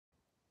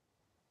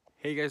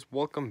Hey guys,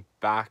 welcome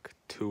back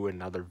to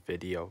another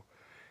video.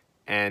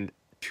 And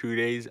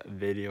today's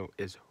video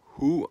is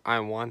who I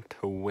want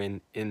to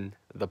win in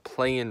the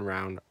play-in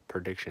round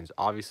predictions.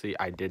 Obviously,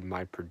 I did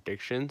my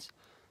predictions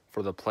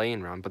for the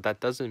play-in round, but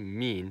that doesn't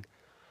mean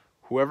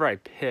whoever I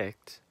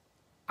picked,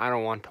 I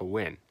don't want to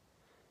win.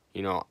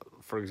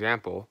 For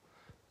example,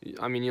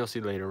 you'll see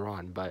later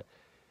on, but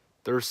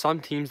there are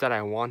some teams that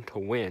I want to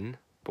win,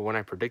 but when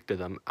I predicted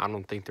them, I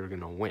don't think they're going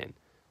to win.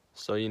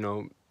 So,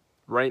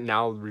 right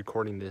now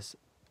recording this,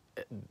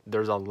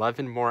 there's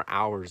 11 more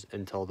hours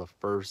until the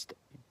first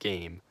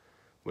game,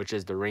 which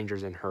is the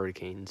Rangers and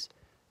Hurricanes.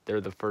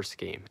 They're the first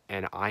game,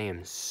 and I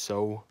am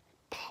so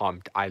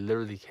pumped. I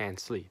literally can't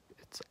sleep.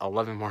 It's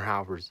 11 more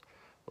hours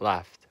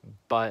left,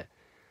 but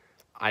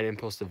I didn't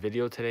post a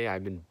video today.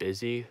 I've been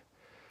busy.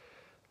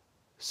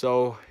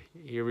 So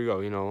here we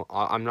go.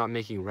 I'm not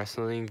making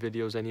wrestling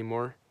videos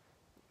anymore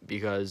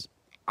because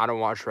I don't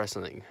watch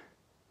wrestling.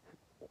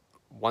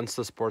 Once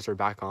the sports are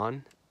back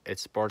on,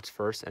 it's sports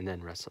first and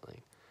then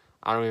wrestling.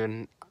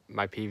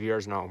 My PVR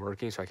is not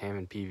working, so I can't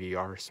even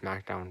PVR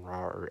SmackDown,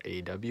 Raw, or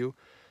AEW.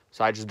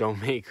 So I just don't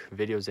make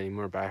videos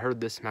anymore, but I heard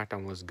this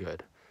SmackDown was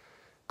good.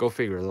 Go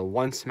figure. The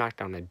one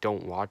SmackDown I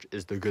don't watch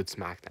is the good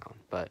SmackDown,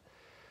 but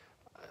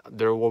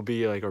there will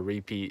be like a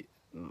repeat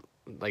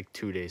like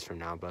 2 days from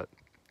now, but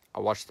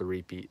I'll watch the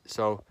repeat.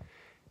 So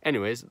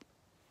anyways,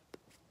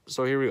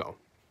 so here we go.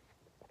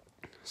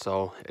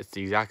 So it's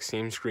the exact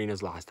same screen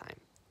as last time.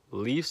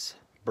 Leafs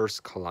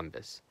versus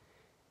Columbus.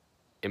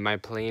 In my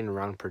play-in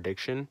round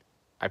prediction,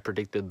 I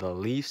predicted the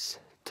Leafs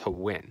to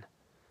win.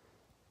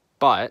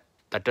 But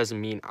that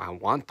doesn't mean I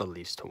want the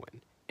Leafs to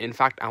win. In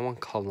fact, I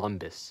want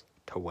Columbus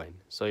to win.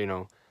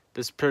 So,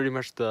 this is pretty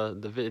much the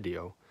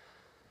video.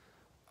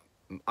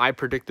 I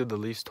predicted the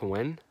Leafs to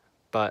win,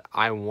 but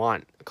I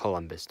want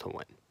Columbus to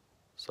win.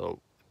 So,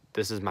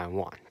 this is my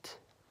want.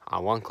 I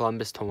want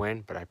Columbus to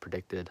win, but I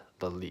predicted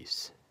the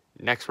Leafs.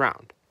 Next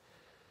round.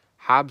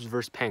 Habs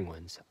versus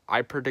Penguins.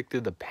 I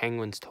predicted the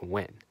Penguins to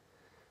win,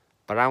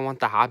 but I want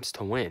the Habs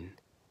to win.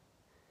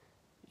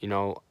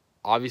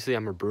 Obviously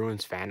I'm a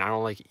Bruins fan. I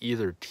don't like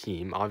either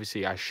team.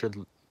 Obviously I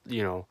should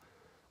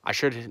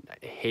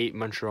hate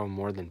Montreal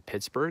more than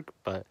Pittsburgh,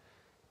 but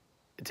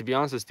to be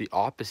honest, it's the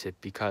opposite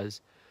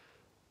because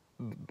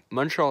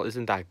Montreal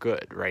isn't that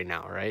good right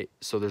now, right?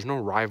 So there's no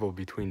rival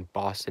between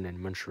Boston and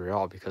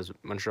Montreal because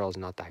Montreal is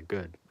not that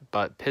good.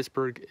 But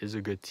Pittsburgh is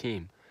a good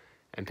team,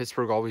 and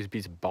Pittsburgh always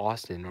beats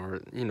Boston or,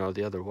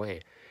 the other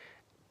way.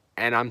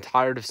 And I'm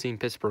tired of seeing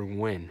Pittsburgh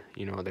win.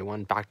 They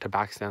won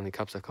back-to-back Stanley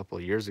Cups a couple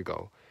of years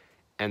ago.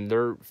 And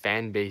their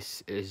fan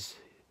base is,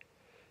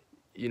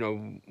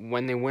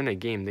 when they win a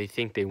game, they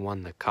think they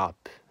won the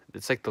cup.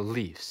 It's like the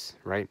Leafs,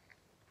 right?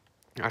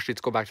 Actually,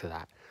 let's go back to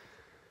that.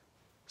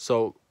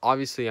 So,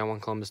 obviously, I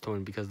want Columbus to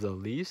win because the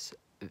Leafs,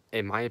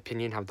 in my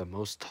opinion, have the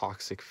most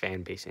toxic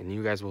fan base. And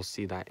you guys will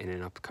see that in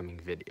an upcoming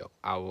video.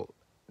 I'll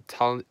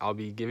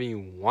be giving you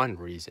one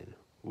reason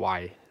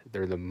why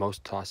they're the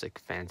most toxic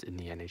fans in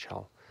the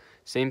NHL.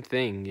 Same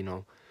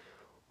thing,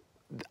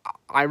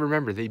 I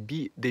remember they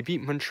beat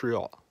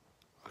Montreal.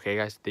 Okay,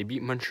 guys, they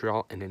beat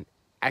Montreal in an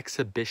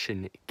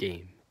exhibition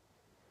game.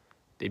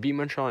 I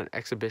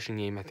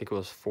think it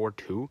was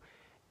 4-2.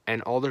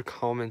 And all their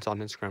comments on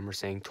Instagram were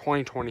saying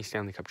 2020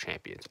 Stanley Cup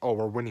champions. Oh,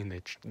 we're winning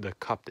the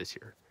cup this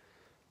year.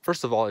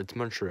 First of all, it's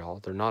Montreal.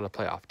 They're not a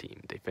playoff team.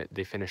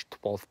 They finished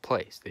 12th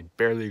place. They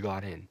barely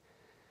got in.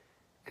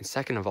 And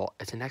second of all,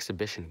 it's an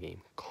exhibition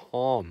game.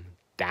 Calm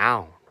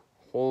down.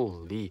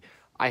 Holy,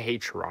 I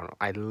hate Toronto.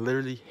 I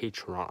literally hate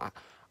Toronto.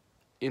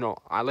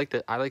 I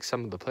like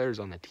some of the players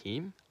on the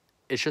team.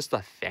 It's just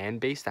the fan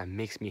base that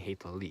makes me hate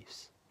the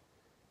Leafs.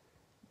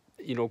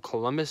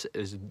 Columbus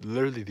is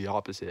literally the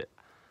opposite.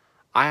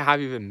 I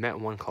haven't even met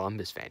one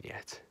Columbus fan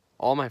yet.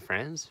 All my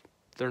friends,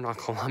 they're not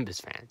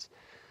Columbus fans.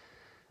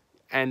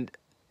 And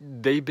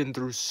they've been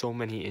through so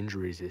many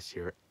injuries this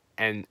year.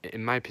 And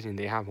in my opinion,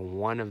 they have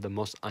one of the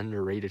most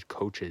underrated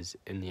coaches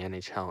in the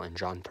NHL in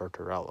John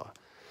Tortorella.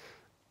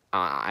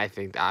 I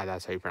think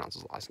that's how you pronounce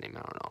his last name.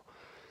 I don't know.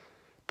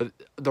 But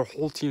their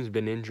whole team's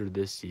been injured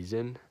this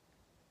season.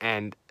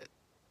 And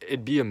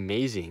it'd be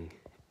amazing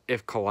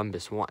if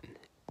Columbus won,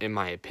 in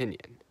my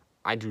opinion.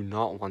 I do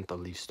not want the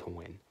Leafs to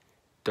win.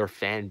 Their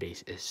fan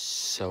base is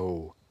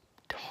so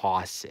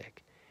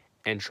toxic.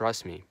 And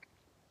trust me,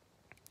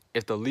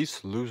 if the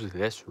Leafs lose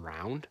this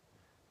round,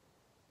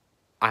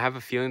 I have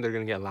a feeling they're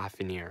going to get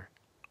Lafreniere.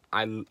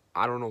 I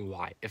don't know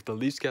why. If the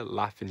Leafs get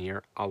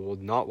Lafreniere, I will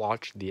not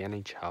watch the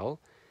NHL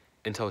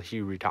until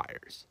he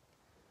retires.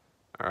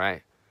 All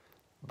right?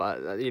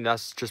 But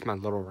that's just my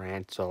little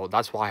rant. So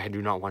that's why I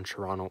do not want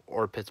Toronto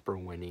or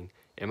Pittsburgh winning.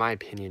 In my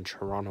opinion,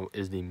 Toronto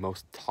is the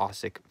most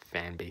toxic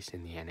fan base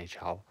in the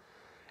NHL.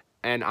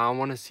 And I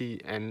want to see,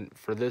 and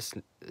for this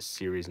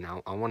series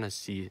now, I want to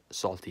see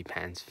Salty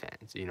Pants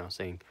fans,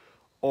 saying,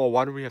 oh,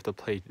 why do we have to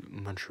play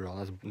Montreal?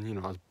 That's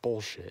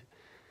bullshit.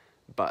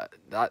 But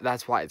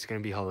that's why it's going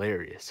to be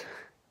hilarious.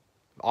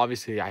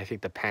 Obviously, I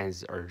think the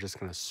Pens are just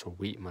going to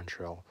sweep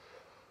Montreal.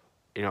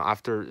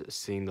 After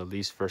seeing the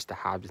Leafs versus the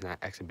Habs in that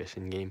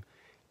exhibition game,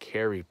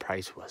 Carey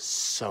Price was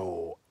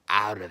so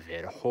out of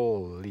it.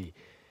 Holy.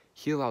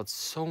 He allowed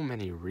so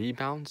many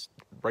rebounds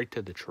right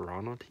to the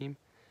Toronto team.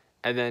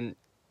 And then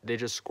they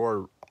just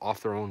scored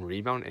off their own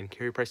rebound, and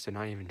Carey Price did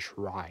not even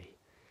try.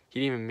 He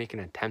didn't even make an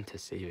attempt to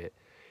save it.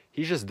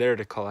 He's just there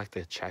to collect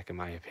a check, in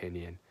my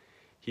opinion.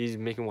 He's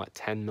making, what,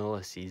 10 mil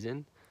a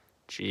season?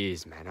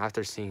 Jeez, man.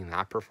 After seeing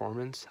that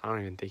performance, I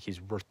don't even think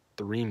he's worth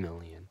 $3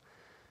 million.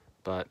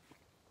 But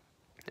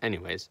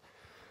anyways,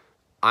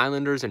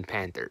 Islanders and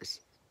Panthers.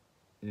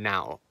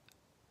 Now,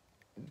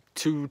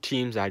 two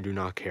teams I do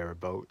not care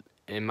about.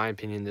 In my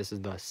opinion, this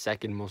is the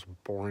second most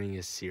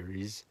boringest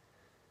series.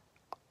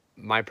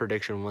 My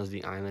prediction was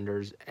the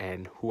Islanders,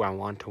 and who I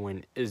want to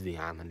win is the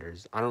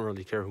Islanders. I don't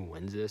really care who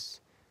wins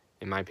this.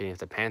 In my opinion, if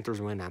the Panthers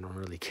win, I don't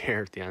really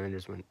care. If the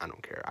Islanders win, I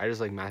don't care. I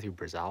just like Matthew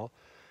Barzal,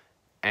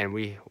 and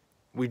we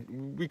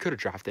could have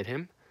drafted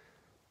him,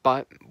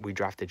 but we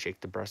drafted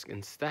Jake DeBrusk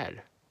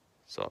instead.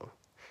 So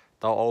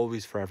they'll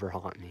always forever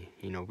haunt me.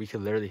 You know, we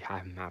could literally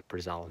have Matt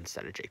Barzal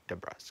instead of Jake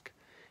DeBrusk.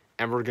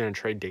 And we're going to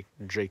trade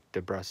Jake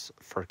DeBrusk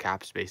for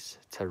cap space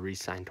to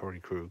re-sign Torrey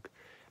Krug.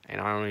 And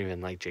I don't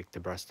even like Jake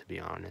DeBrusk, to be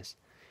honest.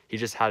 He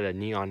just had a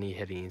knee-on-knee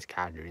hit against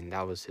Kadri, and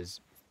that was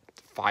his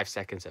 5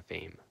 seconds of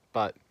fame.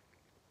 But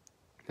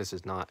this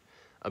is not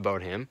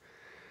about him.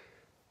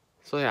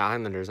 So yeah,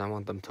 Islanders, I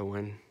want them to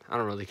win. I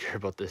don't really care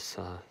about this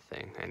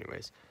thing.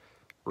 Anyways,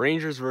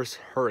 Rangers versus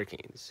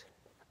Hurricanes.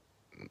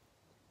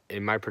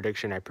 In my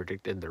prediction, I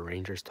predicted the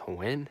Rangers to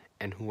win,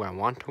 and who I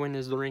want to win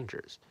is the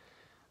Rangers.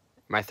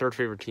 My third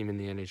favorite team in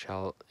the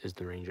NHL is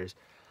the Rangers.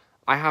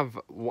 I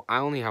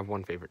only have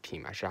one favorite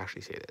team. I should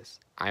actually say this.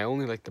 I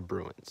only like the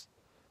Bruins,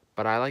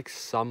 but I like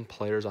some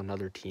players on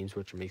other teams,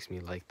 which makes me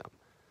like them.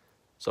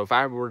 So if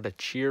I were to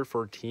cheer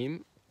for a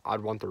team,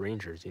 I'd want the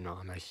Rangers. You know,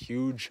 I'm a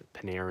huge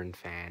Panarin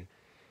fan.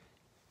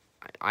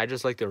 I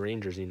just like the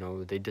Rangers. You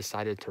know, they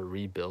decided to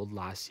rebuild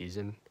last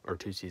season or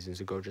 2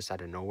 seasons ago, just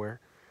out of nowhere.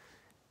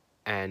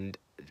 And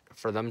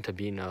for them to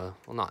be in a,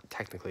 well, not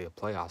technically a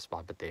playoff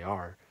spot, but they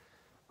are.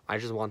 I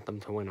just want them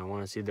to win. I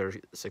want to see their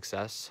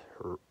success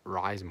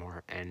rise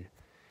more. And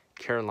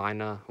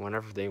Carolina,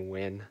 whenever they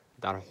win,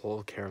 that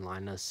whole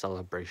Carolina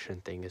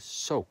celebration thing is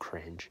so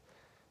cringe.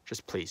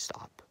 Just please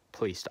stop.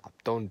 Please stop.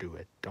 Don't do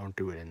it. Don't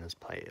do it in this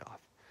playoff.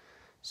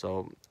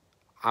 So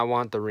I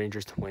want the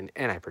Rangers to win,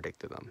 and I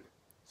predicted them.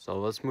 So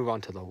let's move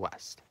on to the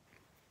West.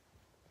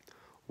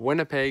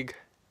 Winnipeg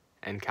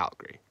and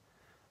Calgary.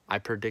 I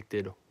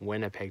predicted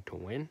Winnipeg to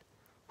win.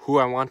 Who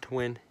I want to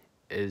win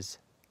is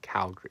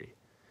Calgary.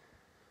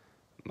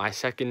 My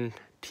second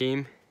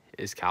team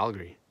is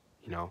Calgary.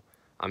 You know,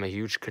 I'm a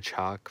huge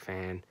Kachuk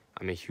fan.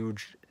 I'm a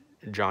huge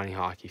Johnny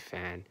Hockey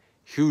fan.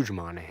 Huge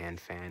Monahan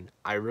fan.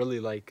 I really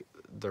like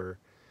their,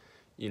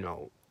 you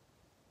know,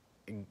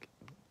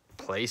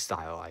 play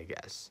style, I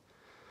guess.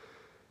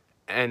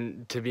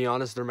 And to be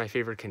honest, they're my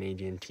favorite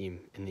Canadian team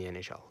in the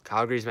NHL.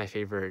 Calgary's my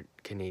favorite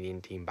Canadian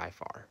team by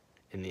far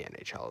in the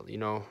NHL. You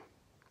know,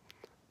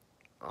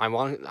 I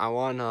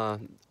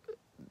want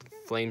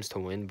Flames to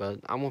win, but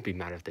I won't be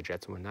mad if the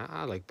Jets win.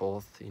 I like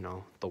both. You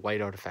know, the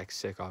whiteout effect's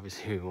sick.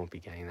 Obviously, we won't be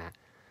getting that.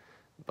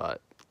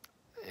 But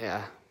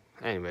yeah.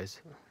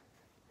 Anyways,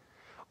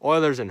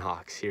 Oilers and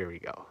Hawks. Here we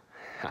go.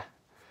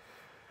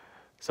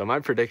 So my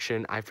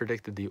prediction, I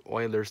predicted the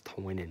Oilers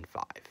to win in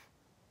 5.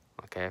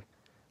 Okay.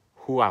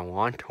 Who I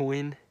want to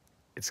win,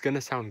 it's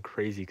gonna sound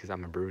crazy because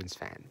I'm a Bruins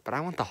fan, but I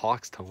want the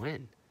Hawks to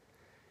win.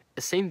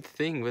 The same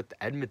thing with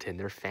Edmonton,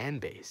 their fan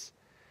base.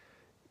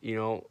 You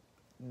know,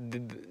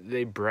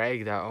 they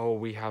brag that, oh,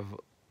 we have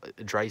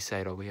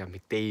Draisaitl, we have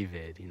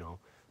McDavid, you know.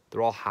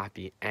 They're all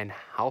happy. And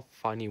how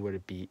funny would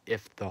it be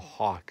if the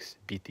Hawks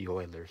beat the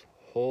Oilers?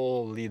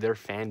 Holy, their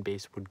fan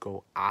base would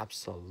go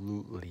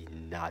absolutely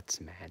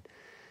nuts, man.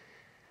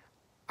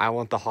 I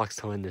want the Hawks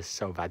to win this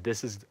so bad.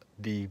 This is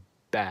the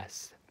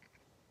best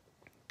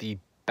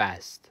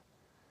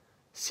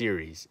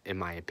series, in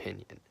my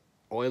opinion.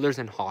 Oilers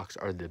and Hawks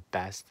are the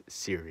best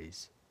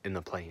series in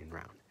the play-in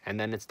round. And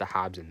then it's the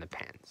Habs and the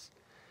Pens.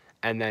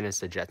 And then it's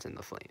the Jets and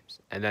the Flames.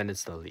 And then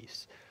it's the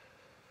Leafs.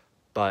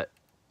 But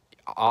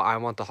I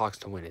want the Hawks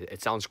to win.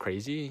 It sounds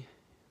crazy,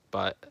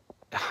 but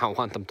I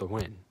want them to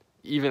win.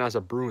 Even as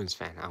a Bruins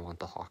fan, I want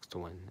the Hawks to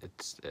win.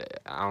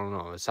 I don't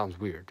know, it sounds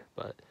weird.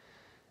 But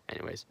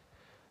anyways,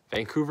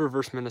 Vancouver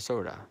versus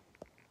Minnesota.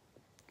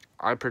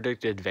 I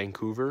predicted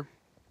Vancouver.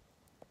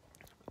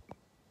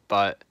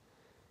 But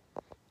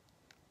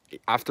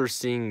after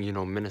seeing, you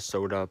know,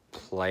 Minnesota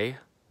play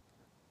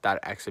that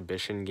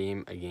exhibition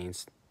game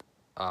against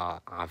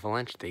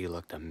Avalanche, they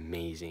looked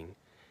amazing.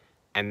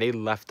 And they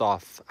left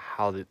off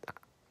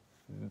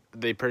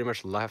they pretty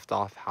much left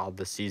off how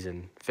the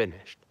season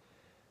finished.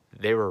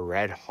 They were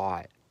red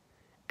hot,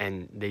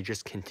 and they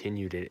just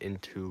continued it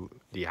into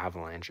the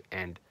Avalanche.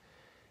 And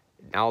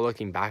now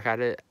looking back at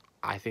it,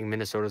 I think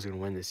Minnesota's going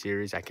to win the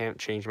series. I can't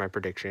change my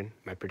prediction.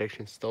 My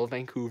prediction's still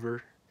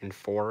Vancouver in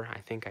 4, I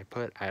think I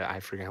put. I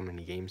forget how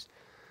many games.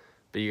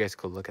 But you guys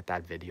could look at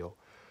that video.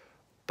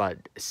 But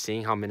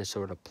seeing how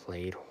Minnesota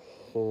played,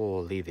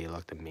 holy, they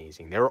looked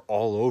amazing. They were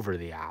all over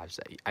the Avs.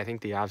 I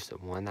think the Avs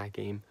that won that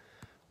game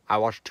I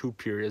watched 2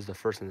 periods, the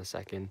first and the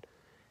second,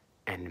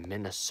 and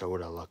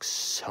Minnesota looks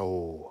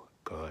so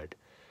good.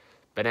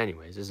 But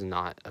anyways, this is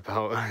not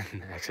about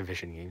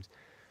exhibition games.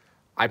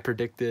 I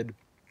predicted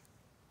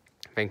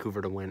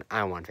Vancouver to win.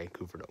 I want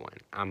Vancouver to win.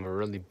 I'm a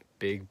really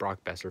big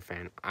Brock Besser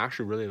fan. I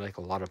actually really like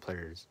a lot of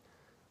players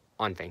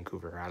on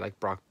Vancouver. I like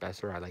Brock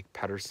Besser. I like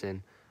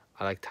Pedersen.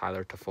 I like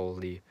Tyler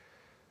Toffoli.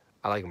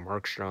 I like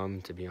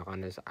Markstrom, to be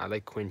honest. I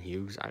like Quinn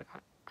Hughes.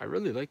 I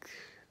really like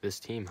this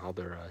team, how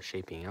they're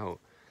shaping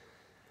out.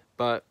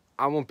 But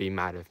I won't be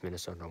mad if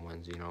Minnesota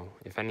wins, you know.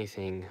 If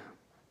anything,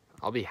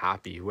 I'll be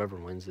happy whoever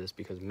wins this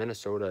because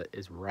Minnesota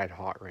is red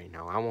hot right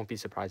now. I won't be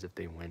surprised if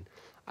they win.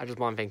 I just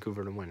want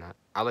Vancouver to win.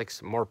 I like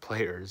some more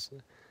players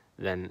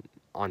than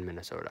on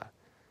Minnesota.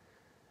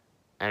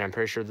 And I'm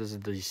pretty sure this is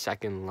the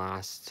second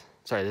last.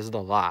 Sorry, this is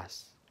the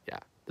last. Yeah,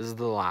 this is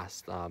the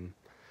last.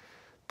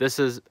 This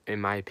is,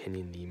 in my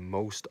opinion, the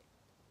most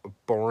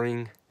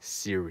boring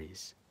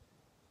series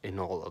in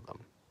all of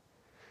them.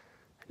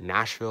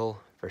 Nashville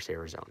versus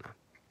Arizona.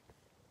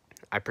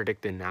 I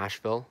predicted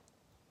Nashville.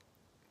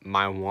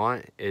 My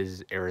want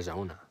is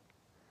Arizona.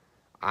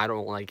 I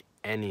don't like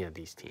any of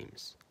these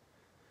teams.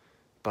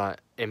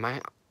 But I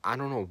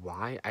don't know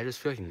why. I just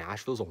feel like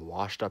Nashville's a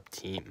washed up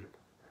team.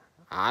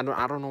 I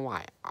don't know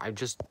why. I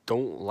just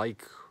don't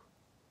like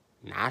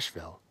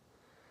Nashville.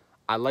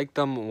 I like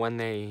them when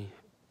they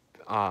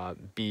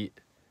beat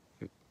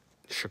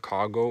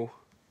Chicago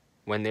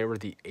when they were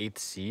the 8th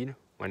seed.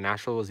 When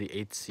Nashville was the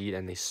 8th seed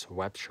and they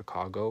swept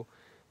Chicago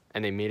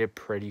and they made it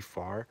pretty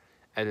far.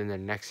 And then the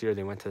next year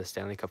they went to the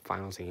Stanley Cup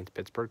Finals against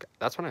Pittsburgh.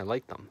 That's when I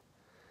liked them.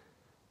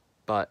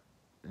 But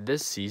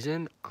this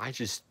season, I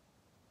just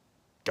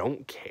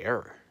don't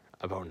care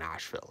about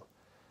Nashville.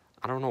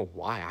 I don't know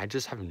why. I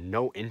just have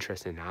no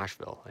interest in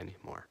Nashville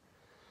anymore.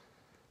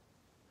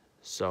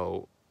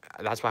 So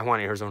that's why I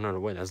want Arizona to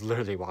win. That's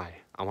literally why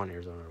I want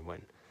Arizona to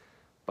win.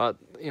 But,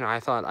 you know, I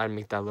thought I'd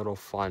make that little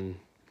fun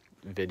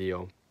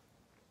video.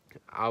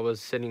 I was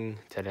sitting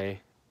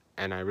today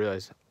and I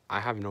realized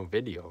I have no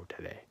video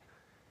today.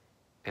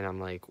 And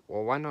I'm like,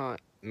 well, why not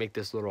make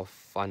this little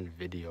fun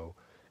video?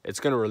 It's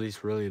going to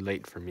release really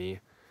late for me.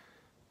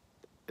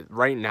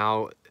 Right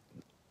now,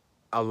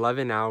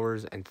 11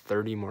 hours and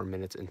 30 more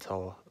minutes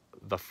until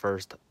the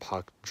first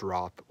puck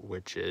drop,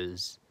 which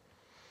is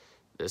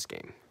this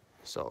game.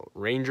 So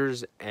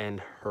Rangers and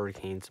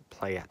Hurricanes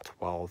play at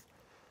 12.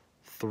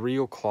 3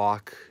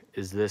 o'clock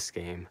is this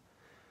game.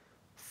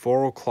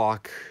 4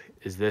 o'clock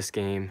is this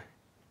game.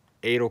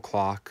 8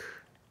 o'clock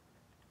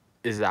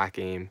is that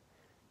game.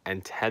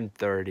 And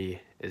 10:30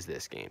 is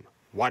this game.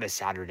 What a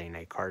Saturday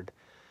night card,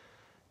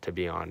 to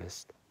be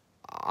honest.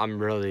 I'm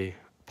really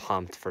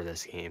pumped for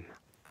this game.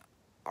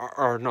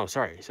 Or no,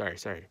 sorry.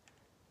 This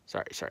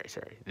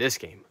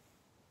game.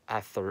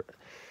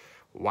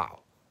 Wow.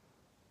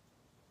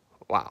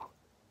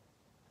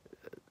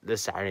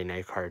 This Saturday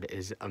night card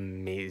is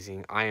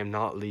amazing. I am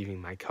not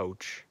leaving my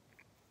couch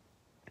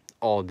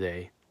all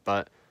day.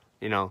 But,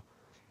 you know,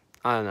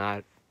 other than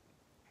that,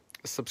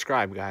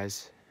 subscribe,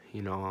 guys.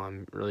 You know,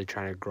 I'm really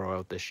trying to grow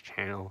out this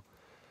channel.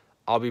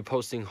 I'll be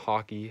posting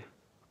hockey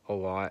a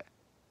lot.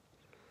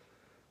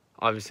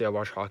 Obviously, I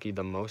watch hockey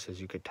the most, as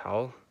you could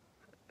tell.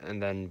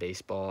 And then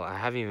baseball. I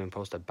haven't even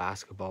posted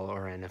basketball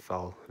or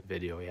NFL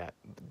video yet.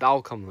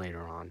 That'll come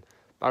later on.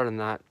 But other than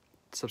that,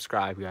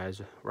 subscribe,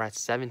 guys. We're at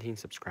 17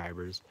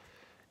 subscribers.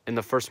 In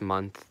the first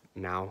month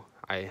now,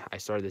 I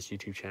started this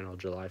YouTube channel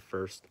July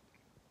 1st.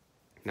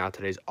 Now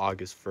today's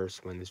August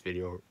 1st when this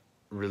video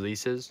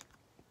releases.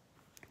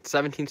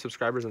 17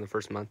 subscribers in the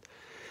first month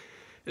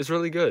is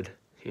really good.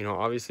 You know,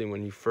 obviously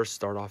when you first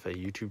start off a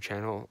YouTube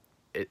channel,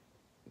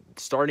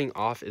 starting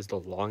off is the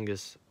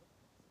longest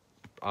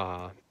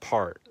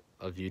part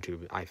of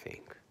YouTube, I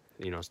think.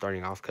 You know,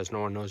 starting off because no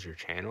one knows your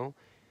channel.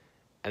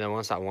 And then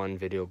once that one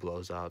video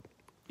blows up,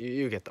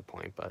 you get the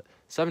point. But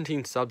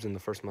 17 subs in the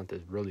first month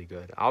is really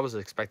good. I was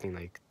expecting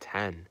like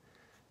 10.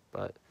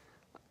 But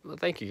well,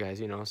 thank you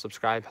guys. You know,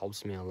 subscribe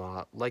helps me a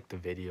lot. Like the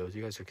videos.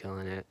 You guys are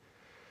killing it.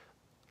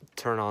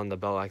 Turn on the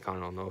bell icon,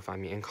 it'll notify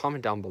me, and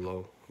comment down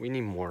below. We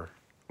need more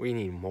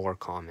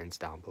comments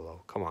down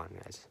below. Come on,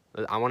 guys,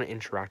 I want to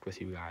interact with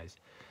you guys.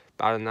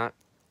 But other than that,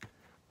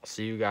 I'll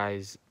see you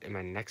guys in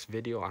my next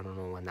video. I don't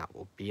know when that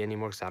will be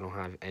anymore because I don't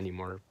have any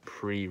more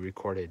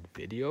pre-recorded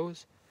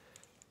videos.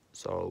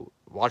 So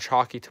watch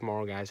hockey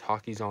tomorrow, guys.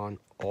 Hockey's on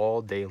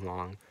all day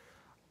long.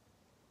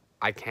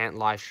 I can't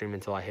live stream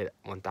until I hit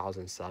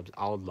 1,000 subs.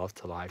 I would love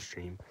to live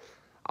stream.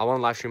 I want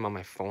to live stream on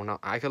my phone.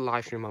 I could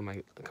live stream on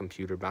my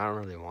computer, but I don't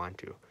really want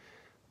to.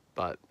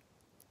 But,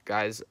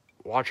 guys,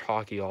 watch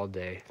hockey all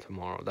day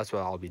tomorrow. That's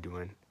what I'll be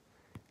doing.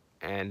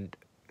 And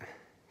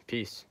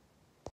peace.